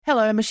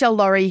Hello, Michelle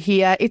Laurie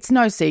here. It's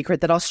no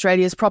secret that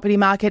Australia's property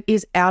market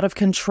is out of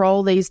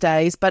control these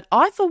days, but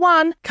I, for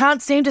one,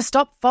 can't seem to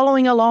stop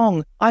following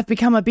along. I've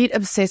become a bit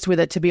obsessed with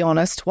it, to be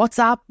honest. What's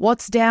up,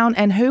 what's down,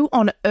 and who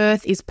on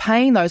earth is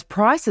paying those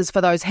prices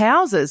for those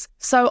houses?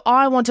 So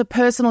I want to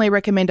personally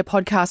recommend a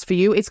podcast for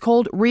you. It's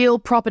called Real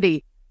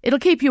Property. It'll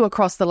keep you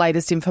across the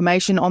latest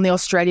information on the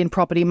Australian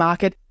property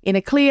market in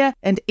a clear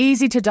and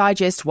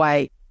easy-to-digest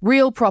way.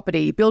 Real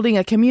Property, building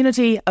a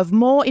community of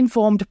more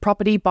informed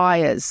property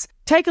buyers.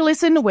 Take a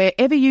listen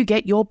wherever you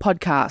get your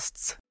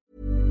podcasts.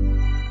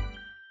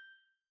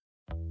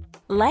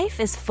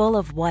 Life is full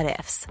of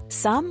what-ifs.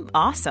 Some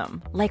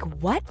awesome, like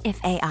what if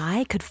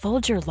AI could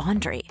fold your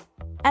laundry?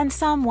 And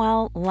some,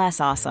 well, less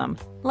awesome,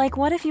 like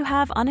what if you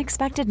have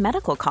unexpected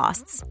medical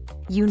costs?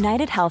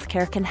 United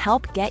Healthcare can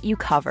help get you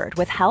covered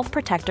with Health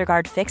Protector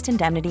Guard fixed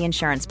indemnity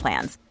insurance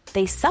plans.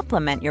 They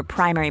supplement your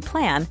primary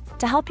plan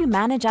to help you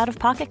manage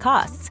out-of-pocket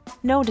costs.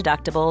 No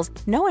deductibles,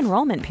 no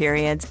enrollment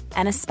periods,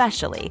 and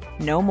especially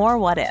no more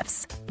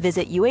what-ifs.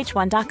 Visit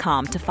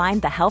uh1.com to find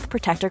the Health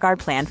Protector Guard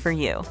plan for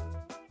you.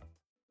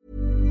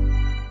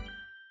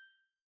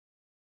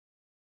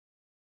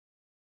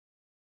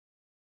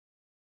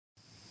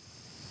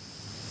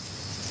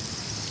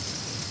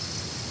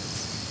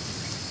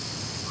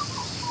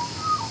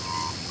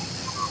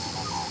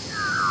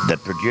 The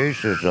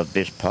producers of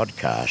this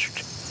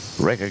podcast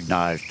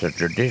recognise the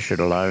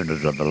traditional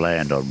owners of the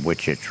land on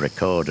which it's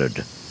recorded.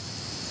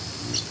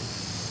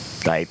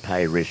 They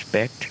pay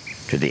respect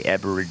to the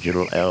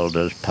Aboriginal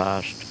elders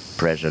past,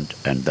 present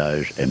and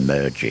those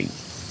emerging.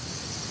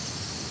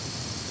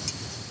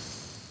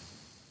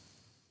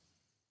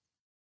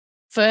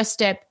 First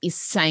step is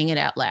saying it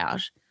out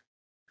loud.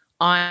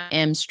 I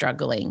am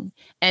struggling.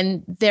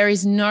 And there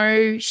is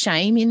no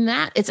shame in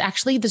that. It's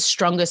actually the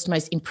strongest,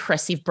 most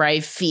impressive,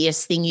 brave,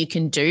 fierce thing you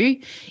can do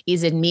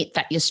is admit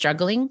that you're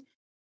struggling.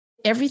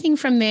 Everything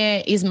from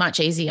there is much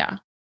easier.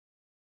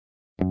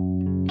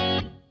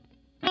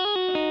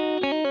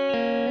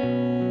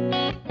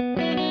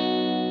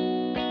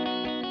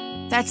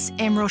 That's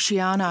Em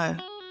Rusciano.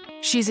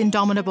 She's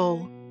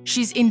indomitable.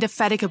 She's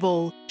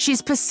indefatigable.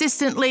 She's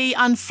persistently,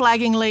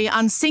 unflaggingly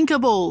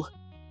unsinkable.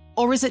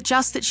 Or is it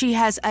just that she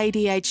has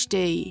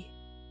ADHD?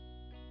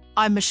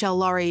 I'm Michelle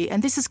Laurie,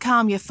 and this is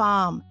Calm Your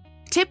Farm.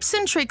 Tips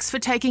and tricks for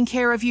taking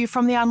care of you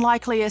from the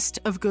unlikeliest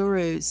of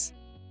gurus.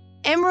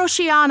 Em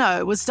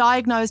Rusciano was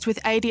diagnosed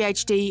with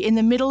ADHD in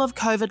the middle of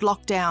COVID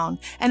lockdown,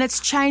 and it's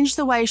changed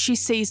the way she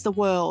sees the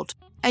world.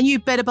 And you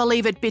better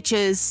believe it,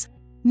 bitches.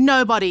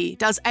 Nobody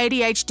does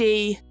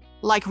ADHD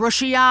like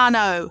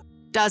Rusciano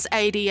does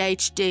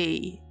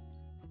ADHD.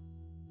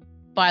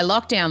 By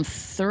lockdown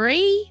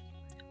 3,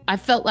 I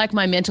felt like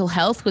my mental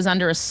health was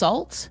under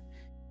assault.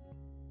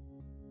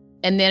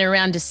 And then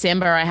around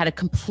December, I had a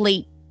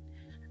complete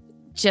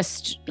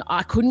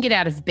I couldn't get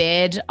out of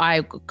bed.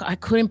 I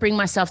couldn't bring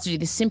myself to do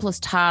the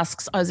simplest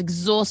tasks. I was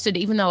exhausted,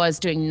 even though I was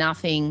doing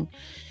nothing.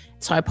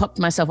 So I popped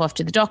myself off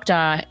to the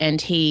doctor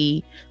and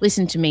he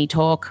listened to me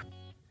talk.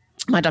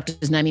 My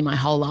doctor's known me my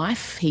whole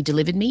life. He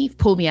delivered me,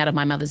 pulled me out of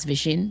my mother's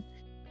vision.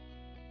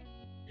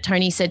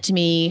 Tony said to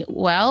me,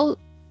 well,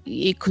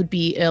 it could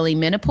be early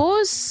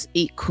menopause.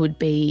 It could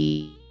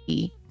be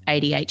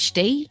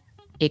ADHD.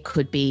 It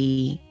could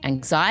be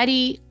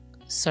anxiety.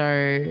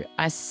 So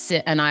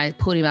I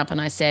pulled him up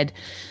and I said,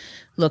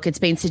 look, it's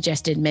been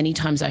suggested many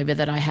times over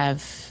that I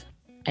have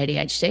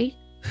ADHD,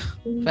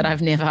 but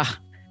I've never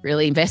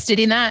really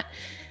invested in that.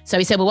 So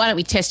he said, well, why don't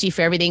we test you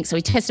for everything? So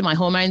he tested my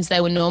hormones.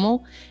 They were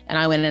normal. And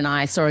I went and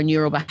I saw a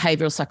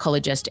neurobehavioral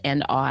psychologist,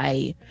 and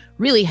I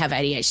really have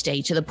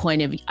ADHD to the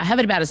point of I have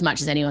it about as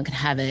much as anyone can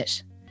have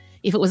it.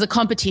 If it was a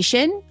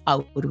competition, I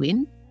would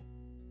win.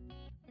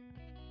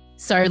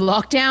 So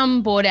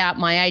lockdown brought out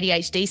my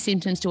ADHD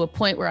symptoms to a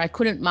point where I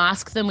couldn't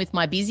mask them with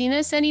my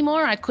busyness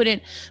anymore. I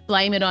couldn't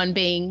blame it on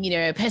being,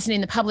 a person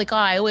in the public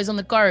eye, always on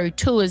the go,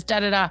 tours,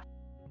 da-da-da.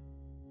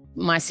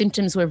 My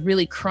symptoms were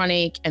really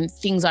chronic and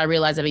things I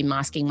realised I've been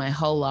masking my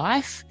whole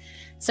life.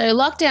 So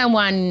lockdown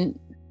 1,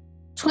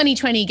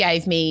 2020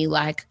 gave me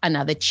like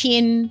another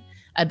chin,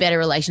 a better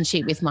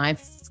relationship with my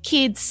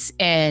kids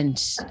and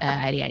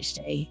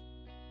ADHD.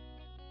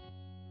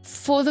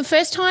 For the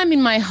first time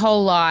in my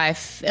whole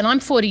life, and I'm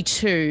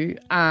 42,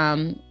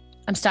 I'm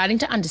starting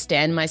to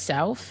understand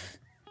myself,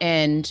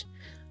 and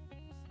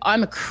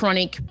I'm a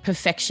chronic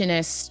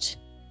perfectionist,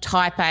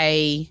 type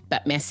A,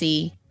 but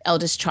messy,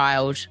 eldest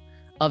child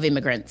of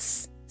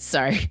immigrants.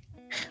 So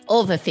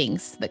all the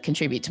things that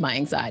contribute to my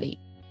anxiety.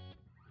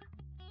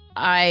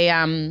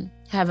 I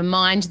have a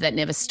mind that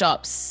never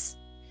stops,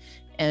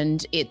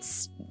 and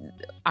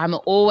I'm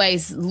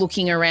always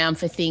looking around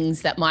for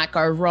things that might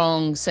go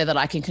wrong so that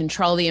I can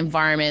control the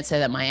environment so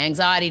that my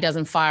anxiety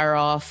doesn't fire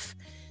off.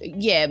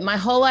 Yeah, my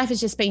whole life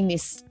has just been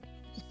this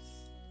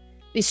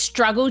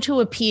struggle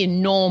to appear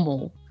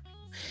normal.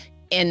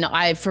 And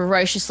I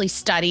ferociously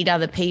studied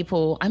other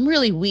people. I'm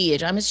really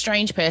weird. I'm a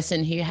strange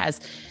person who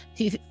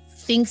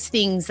thinks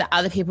things that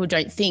other people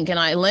don't think. And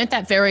I learned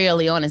that very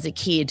early on as a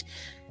kid.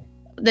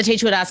 the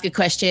teacher would ask a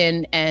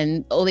question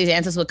and all these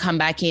answers would come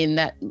back in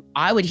that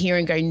I would hear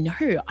and go, no,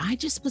 I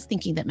just was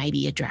thinking that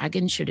maybe a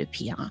dragon should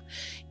appear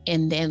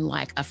and then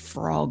like a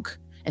frog.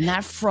 And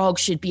that frog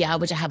should be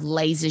able to have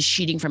lasers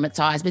shooting from its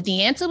eyes. But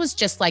the answer was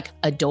just like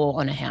a door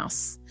on a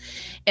house.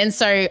 And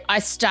so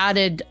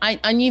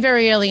I knew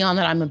very early on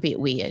that I'm a bit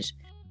weird.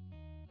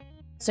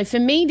 So for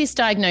me, this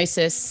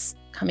diagnosis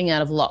coming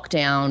out of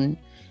lockdown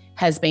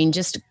has been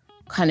just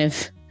kind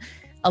of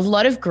a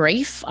lot of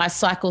grief. I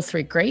cycle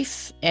through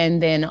grief,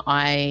 and then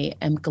I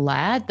am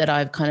glad that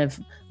I've kind of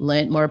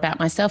learned more about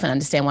myself and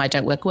understand why I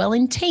don't work well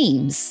in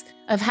teams.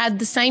 I've had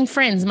the same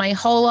friends my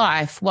whole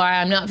life, why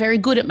I'm not very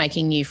good at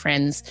making new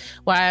friends,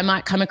 why I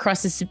might come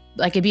across as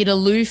like a bit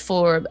aloof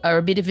or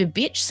a bit of a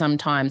bitch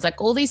sometimes. Like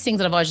all these things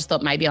that I've always just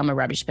thought maybe I'm a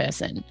rubbish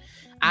person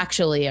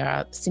actually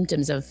are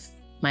symptoms of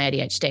my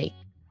ADHD.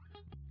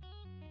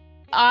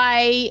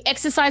 I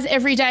exercise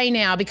every day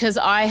now because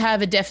I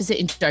have a deficit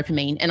in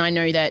dopamine, and I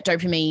know that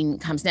dopamine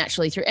comes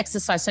naturally through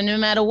exercise. So no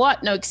matter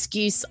what, no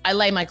excuse, I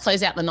lay my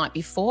clothes out the night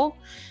before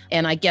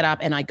and I get up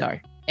and I go.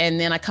 And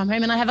then I come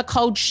home and I have a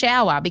cold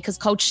shower because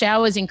cold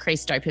showers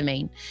increase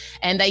dopamine.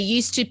 And they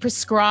used to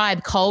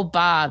prescribe cold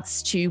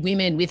baths to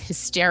women with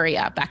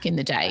hysteria back in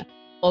the day,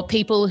 or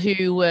people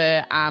who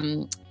were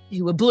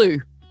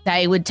blue.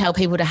 They would tell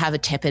people to have a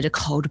tepid, a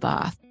cold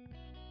bath.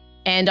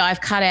 And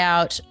I've cut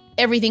out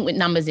everything with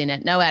numbers in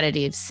it, no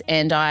additives.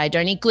 And I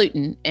don't eat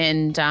gluten.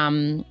 And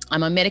I'm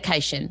on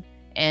medication.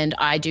 And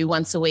I do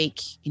once a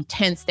week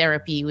intense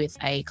therapy with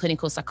a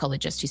clinical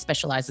psychologist who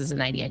specializes in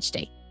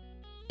ADHD.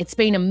 It's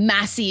been a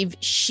massive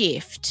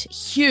shift,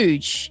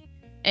 huge.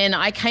 And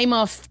I came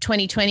off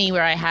 2020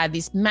 where I had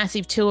this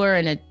massive tour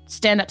and a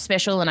stand-up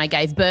special and I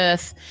gave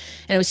birth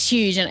and it was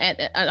huge. And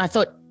I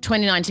thought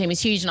 2019 was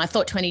huge, and I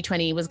thought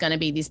 2020 was going to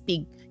be this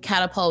big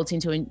catapult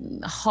into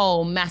a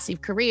whole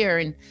massive career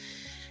and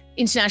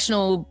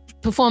international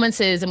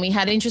performances, and we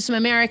had Interest from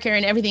America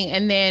and everything.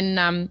 And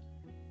then,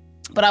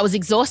 but I was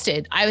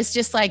exhausted. I was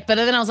just like, but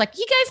then I was like,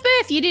 you gave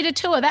birth, you did a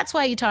tour. That's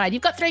why you're tired.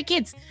 You've got 3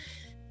 kids.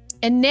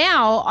 And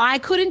now I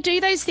couldn't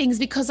do those things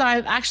because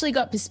I've actually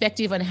got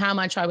perspective on how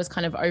much I was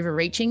kind of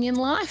overreaching in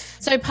life.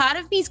 So part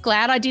of me is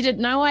glad I didn't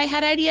know I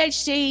had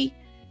ADHD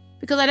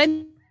because I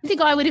don't think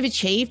I would have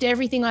achieved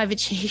everything I've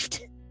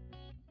achieved.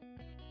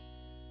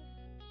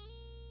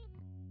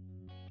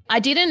 I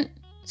didn't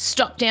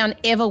stop down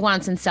ever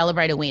once and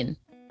celebrate a win.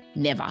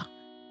 Never.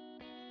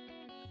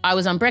 I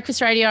was on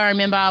breakfast radio, I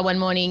remember one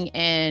morning,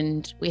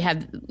 and we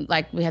had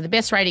the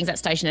best ratings that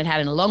station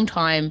had in a long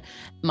time.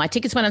 My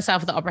tickets went on sale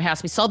for the Opera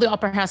House. We sold the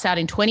Opera House out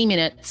in 20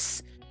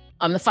 minutes.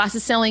 I'm the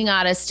fastest selling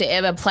artist to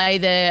ever play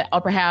the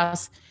Opera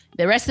House.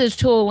 The rest of the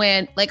tour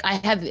went,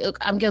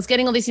 I was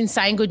getting all this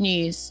insane good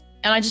news.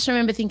 And I just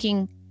remember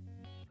thinking,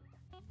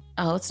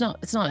 oh, it's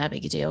not that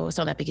big a deal. It's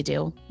not that big a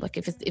deal. Like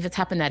if it's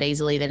happened that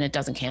easily, then it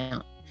doesn't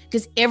count.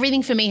 Because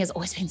everything for me has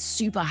always been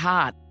super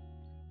hard.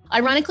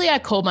 Ironically, I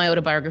called my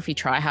autobiography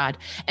Try Hard,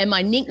 and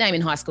my nickname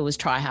in high school was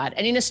Try Hard.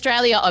 And in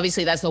Australia,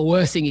 obviously, that's the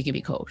worst thing you can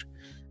be called.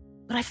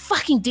 But I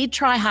fucking did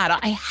try hard.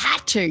 I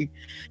had to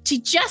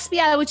just be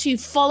able to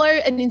follow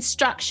an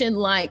instruction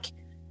like,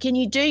 can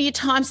you do your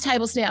times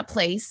tables now,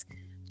 please?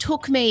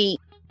 Took me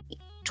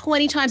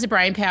 20 times the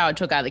brain power it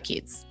took other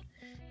kids.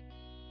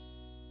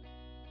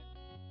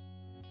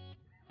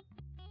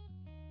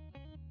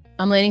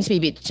 I'm learning to be a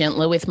bit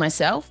gentler with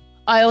myself.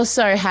 I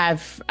also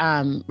have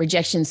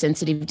rejection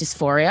sensitive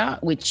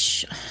dysphoria,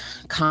 which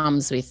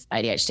comes with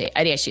ADHD.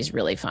 ADHD is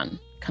really fun.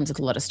 Comes with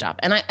a lot of stuff.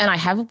 And I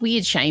have a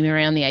weird shame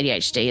around the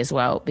ADHD as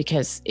well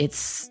because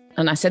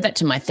and I said that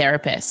to my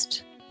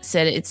therapist,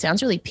 said it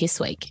sounds really piss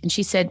weak. And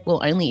she said,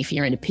 well, only if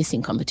you're in a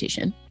pissing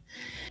competition.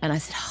 And I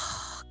said,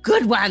 oh,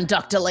 good one,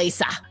 Dr.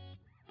 Lisa.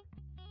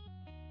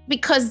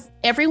 Because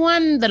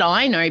everyone that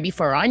I know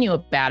before I knew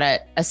about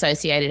it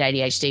associated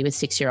ADHD with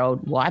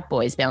 6-year-old white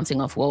boys bouncing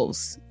off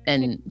walls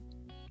and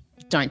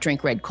don't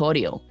drink red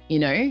cordial,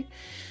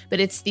 But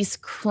it's this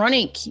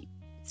chronic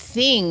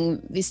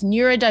thing, this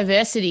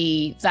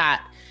neurodiversity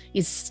that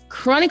is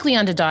chronically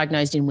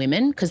underdiagnosed in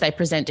women because they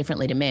present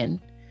differently to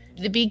men.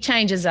 The big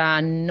changes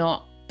are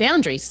not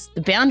boundaries.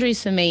 The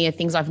boundaries for me are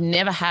things I've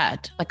never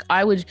had. Like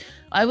I would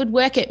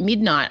work at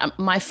midnight.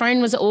 My phone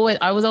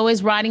I was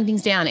always writing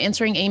things down,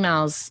 answering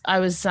emails. I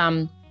was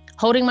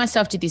holding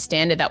myself to this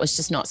standard that was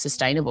just not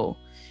sustainable.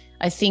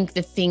 I think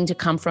the thing to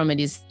come from it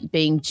is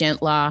being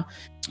gentler,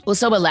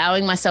 also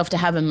allowing myself to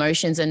have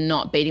emotions and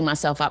not beating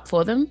myself up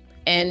for them.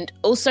 And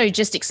also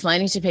just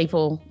explaining to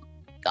people,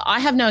 I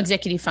have no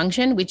executive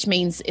function, which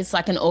means it's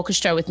like an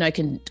orchestra with no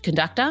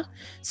conductor.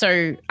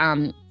 So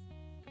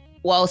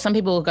while some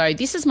people will go,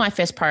 this is my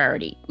first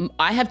priority,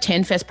 I have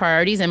 10 first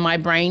priorities and my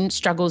brain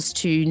struggles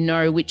to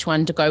know which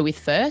one to go with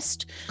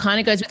first.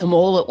 Kind of goes with them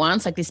all at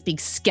once, like this big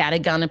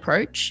scattergun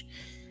approach.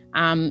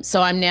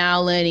 So I'm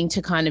now learning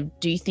to kind of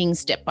do things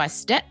step by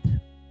step.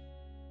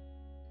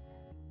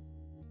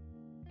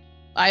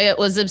 I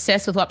was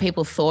obsessed with what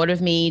people thought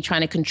of me,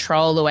 trying to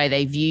control the way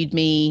they viewed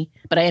me,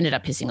 but I ended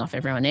up pissing off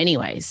everyone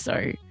anyways.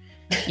 So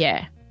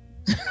yeah.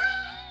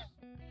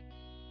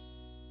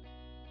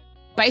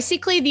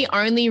 Basically, the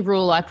only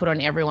rule I put on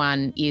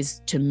everyone is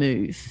to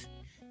move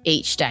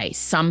each day,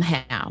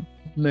 somehow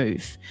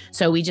move.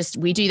 So we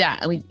do that,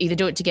 and we either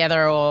do it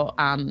together or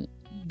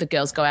the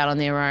girls go out on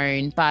their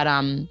own. But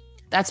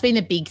that's been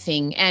the big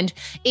thing. And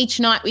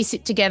each night we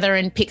sit together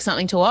and pick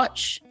something to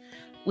watch,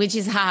 which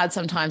is hard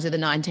sometimes with a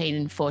 19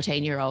 and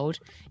 14-year-old.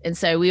 And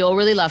so we all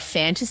really love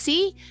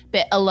fantasy,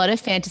 but a lot of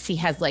fantasy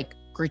has like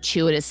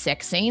gratuitous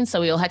sex scenes. So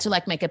we all had to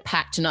like make a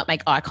pact to not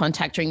make eye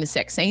contact during the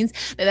sex scenes.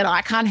 But then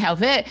I can't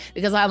help it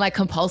because I'm like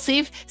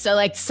compulsive. So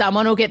like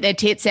someone will get their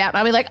tits out and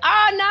I'll be like,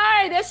 oh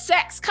no, there's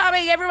sex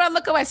coming. Everyone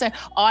look away. So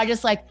I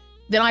just like,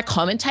 then I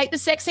commentate the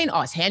sex scene.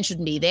 Oh, his hand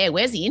shouldn't be there.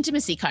 Where's the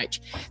intimacy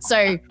coach?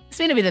 So it's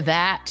been a bit of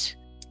that.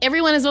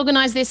 Everyone has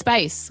organised their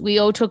space. We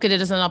all took it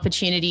as an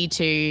opportunity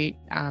to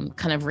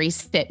kind of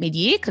reset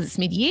mid-year because it's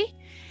mid-year.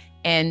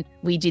 And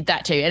we did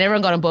that too. And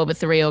everyone got on board with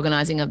the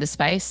reorganising of the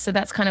space. So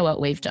that's kind of what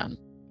we've done.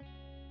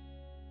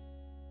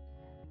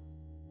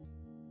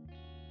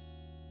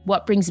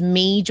 What brings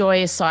me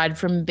joy aside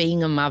from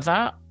being a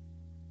mother?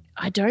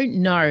 I don't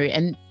know.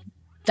 And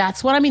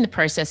that's what I'm in the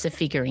process of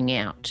figuring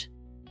out.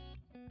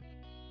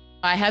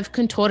 I have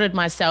contorted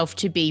myself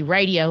to be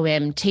radio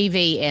M,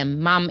 TV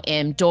M, mum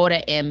M,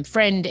 daughter M,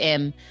 friend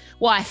M,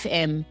 wife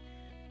M.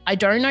 I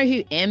don't know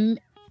who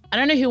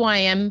I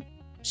am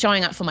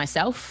showing up for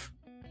myself.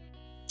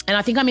 And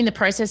I think I'm in the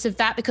process of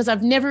that because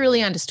I've never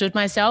really understood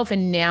myself,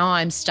 and now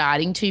I'm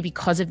starting to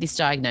because of this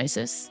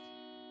diagnosis.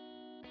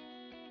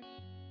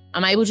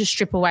 I'm able to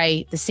strip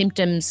away the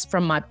symptoms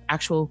from my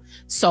actual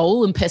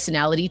soul and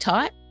personality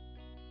type.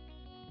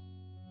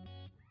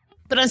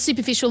 But on a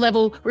superficial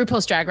level,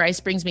 RuPaul's Drag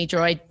Race brings me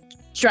joy.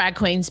 Drag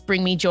queens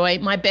bring me joy.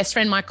 My best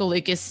friend, Michael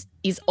Lucas,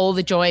 is all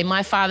the joy.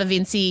 My father,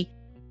 Vincey,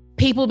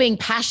 people being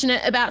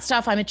passionate about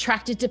stuff. I'm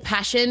attracted to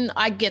passion.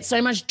 I get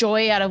so much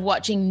joy out of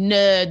watching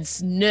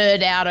nerds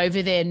nerd out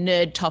over their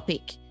nerd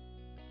topic.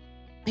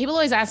 People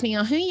always ask me,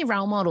 oh, who are your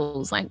role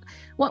models? Like,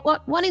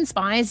 what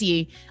inspires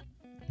you?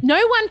 No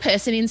one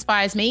person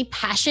inspires me.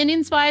 Passion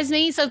inspires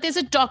me. So if there's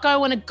a doco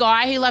on a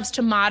guy who loves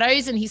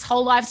tomatoes and his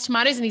whole life's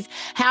tomatoes and his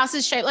house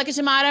is shaped like a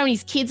tomato and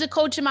his kids are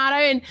called tomato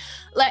and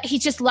like he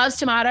just loves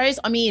tomatoes,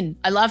 I'm in.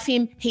 I love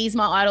him. He's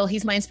my idol.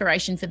 He's my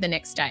inspiration for the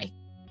next day.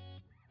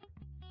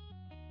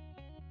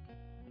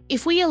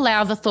 If we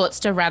allow the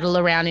thoughts to rattle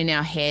around in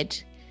our head,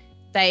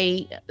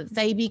 they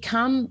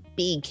become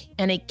big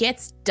and it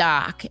gets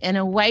dark. And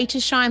a way to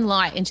shine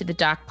light into the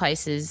dark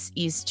places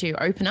is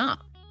to open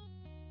up.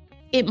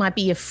 It might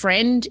be a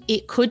friend.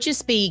 It could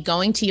just be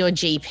going to your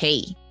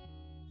GP.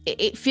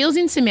 It feels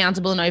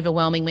insurmountable and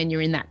overwhelming when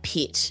you're in that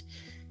pit.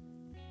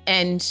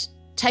 And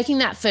taking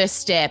that first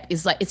step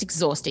is like, it's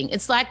exhausting.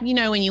 It's like, you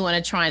know, when you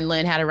want to try and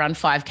learn how to run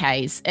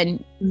 5Ks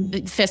and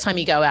the first time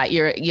you go out,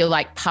 you're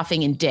like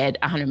puffing and dead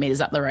 100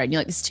 meters up the road. And you're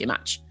like, this is too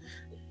much.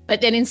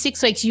 But then in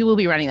 6 weeks, you will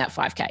be running that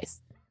 5Ks.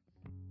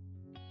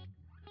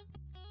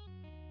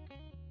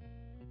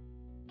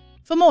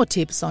 For more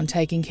tips on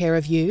taking care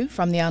of you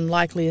from the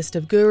unlikeliest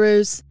of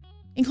gurus,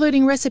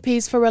 including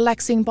recipes for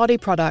relaxing body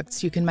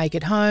products you can make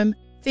at home,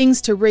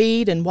 things to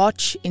read and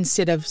watch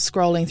instead of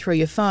scrolling through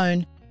your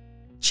phone,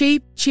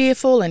 cheap,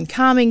 cheerful and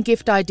calming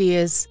gift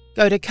ideas,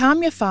 go to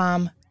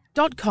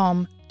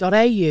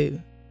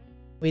calmyourfarm.com.au.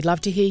 We'd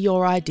love to hear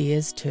your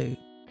ideas too.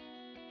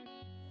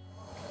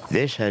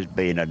 This has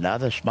been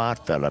another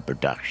Smartfella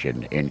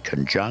production in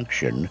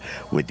conjunction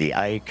with the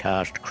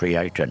Acast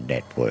Creator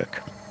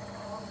Network.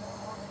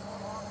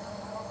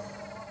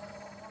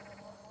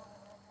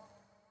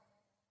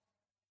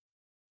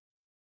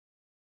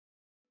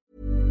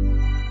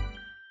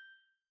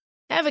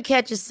 Ever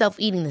catch yourself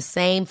eating the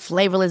same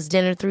flavorless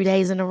dinner 3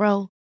 days in a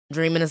row?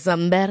 Dreaming of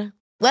something better?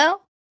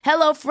 Well,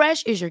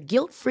 HelloFresh is your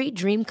guilt-free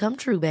dream come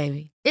true,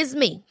 baby. It's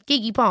me,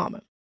 Keke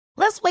Palmer.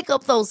 Let's wake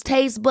up those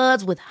taste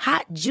buds with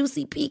hot,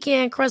 juicy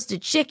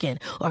pecan-crusted chicken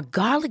or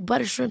garlic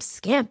butter shrimp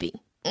scampi.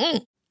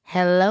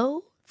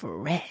 Hello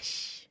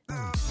Fresh.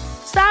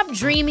 Stop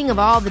dreaming of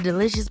all the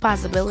delicious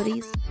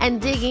possibilities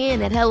and dig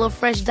in at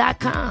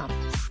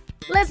HelloFresh.com.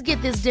 Let's get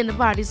this dinner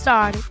party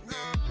started.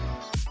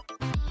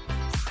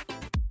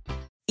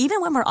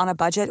 Even when we're on a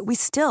budget, we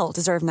still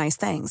deserve nice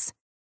things.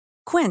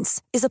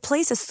 Quince is a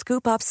place to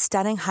scoop up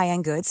stunning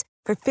high-end goods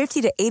for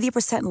 50 to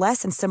 80%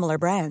 less than similar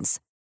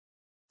brands.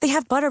 They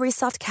have buttery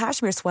soft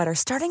cashmere sweaters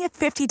starting at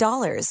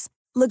 $50,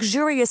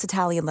 luxurious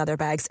Italian leather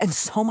bags, and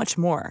so much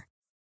more.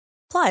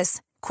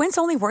 Plus, Quince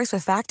only works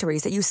with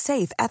factories that use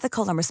safe,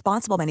 ethical, and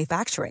responsible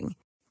manufacturing.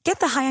 Get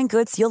the high-end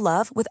goods you'll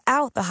love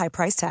without the high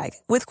price tag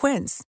with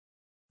Quince.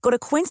 Go to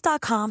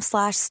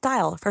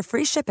quince.com/style for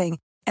free shipping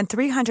and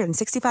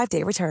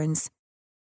 365-day returns.